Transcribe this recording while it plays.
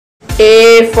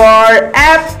A for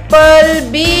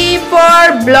apple, B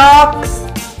for blocks,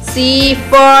 C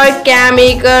for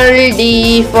chemical,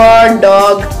 D for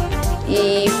dog,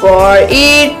 E for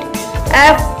eat,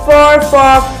 F for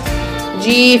fork,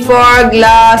 G for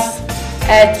glass,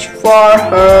 H for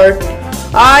hurt,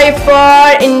 I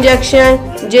for injection,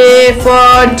 J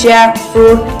for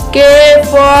jackfruit, K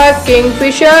for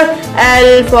kingfisher,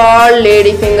 L for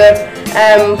ladyfinger,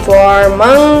 M for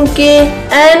monkey,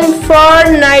 N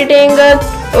for nightingale,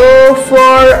 O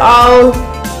for owl,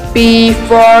 P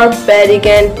for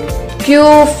pelican, Q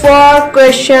for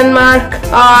question mark,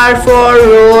 R for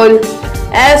roll,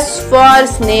 S for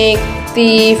snake,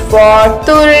 T for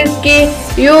turkey,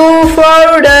 U for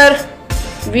udder,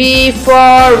 V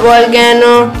for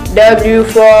volcano, W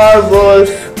for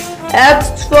wolf,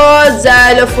 X for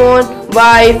xylophone,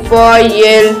 Y for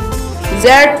yell, Z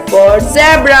for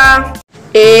zebra.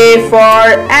 A for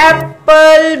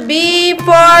apple, B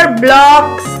for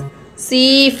blocks,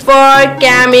 C for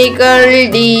chemical,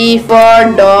 D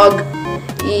for dog,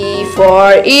 E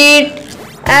for eat,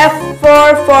 F for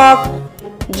fork,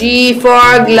 G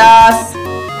for glass,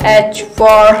 H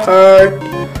for hurt,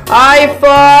 I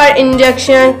for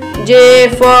injection, J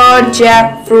for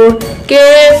jackfruit, K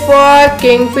for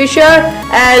kingfisher,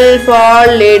 L for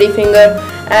ladyfinger,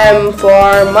 M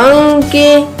for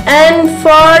monkey, N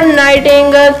for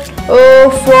nightingale, O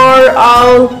for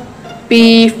owl,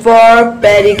 P for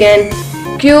pelican,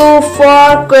 Q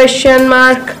for question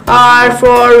mark, R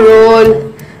for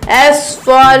roll, S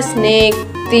for snake,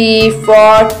 T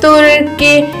for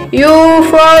turkey, U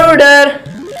for udder,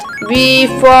 V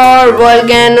for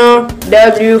volcano,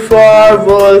 W for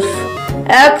wolf,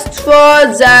 X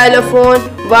for xylophone,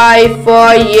 Y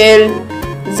for yell,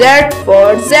 Z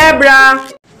for zebra.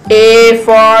 A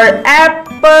for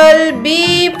apple,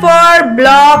 B for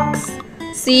blocks,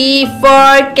 C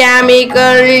for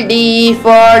chemical, D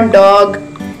for dog,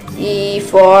 E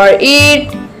for eat,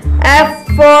 F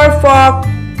for fork,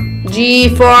 G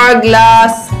for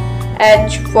glass,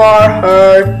 H for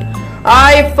hurt,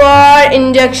 I for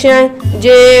injection,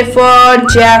 J for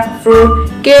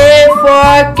jackfruit, K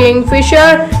for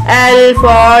kingfisher, L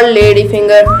for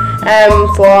ladyfinger, M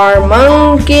for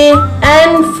monkey,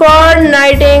 N for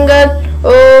nightingale,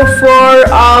 O for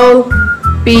owl,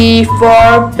 P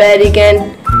for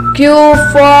pelican, Q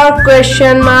for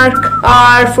question mark,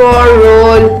 R for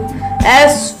roll,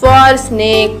 S for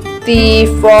snake, T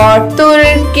for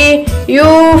turkey, U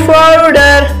for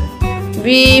udder,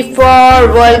 V for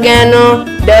volcano,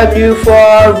 W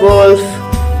for wolf,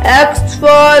 X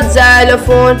for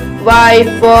xylophone, Y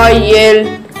for yell,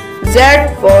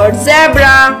 Z for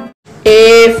zebra.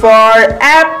 A for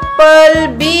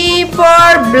apple, B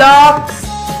for blocks,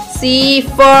 C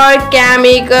for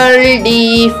chemical,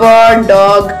 D for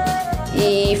dog,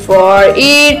 E for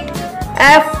eat,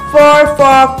 F for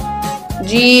fork,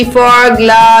 G for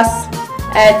glass,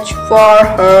 H for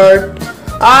hurt,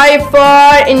 I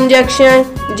for injection,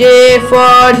 J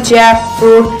for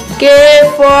jackfruit, K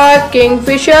for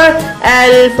kingfisher,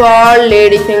 L for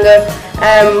ladyfinger,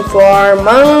 M for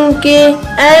monkey,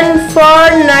 N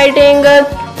for nightingale,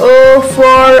 O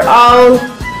for owl,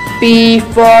 P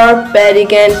for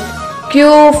pelican,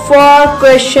 Q for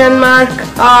question mark,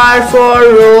 R for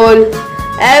roll,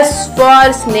 S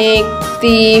for snake,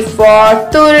 T for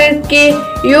turkey,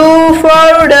 U for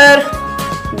udder,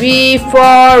 V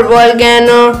for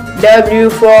volcano, W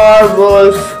for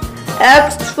wolf,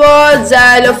 X for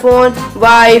xylophone,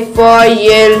 Y for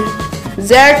yell,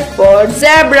 Z for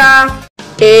zebra.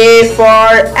 A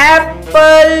for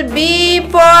apple, B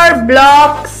for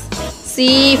blocks,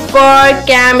 C for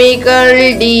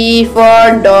chemical, D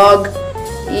for dog,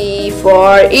 E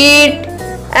for eat,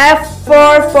 F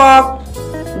for fork,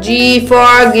 G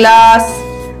for glass,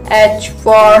 H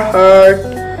for hurt,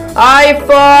 I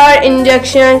for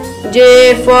injection,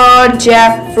 J for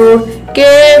jackfruit,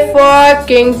 K for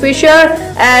kingfisher,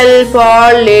 L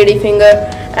for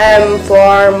ladyfinger, M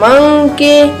for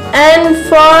monkey, N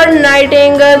for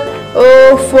nightingale,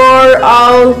 O for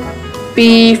owl,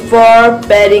 P for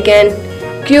pelican,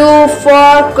 Q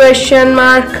for question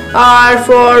mark, R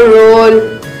for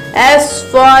roll, S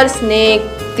for snake,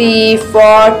 T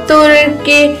for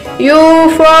turkey, U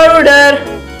for udder,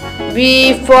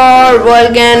 V for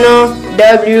volcano,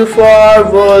 W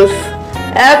for wolf,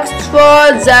 X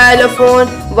for xylophone,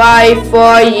 Y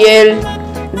for yell,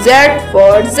 Z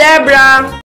for zebra.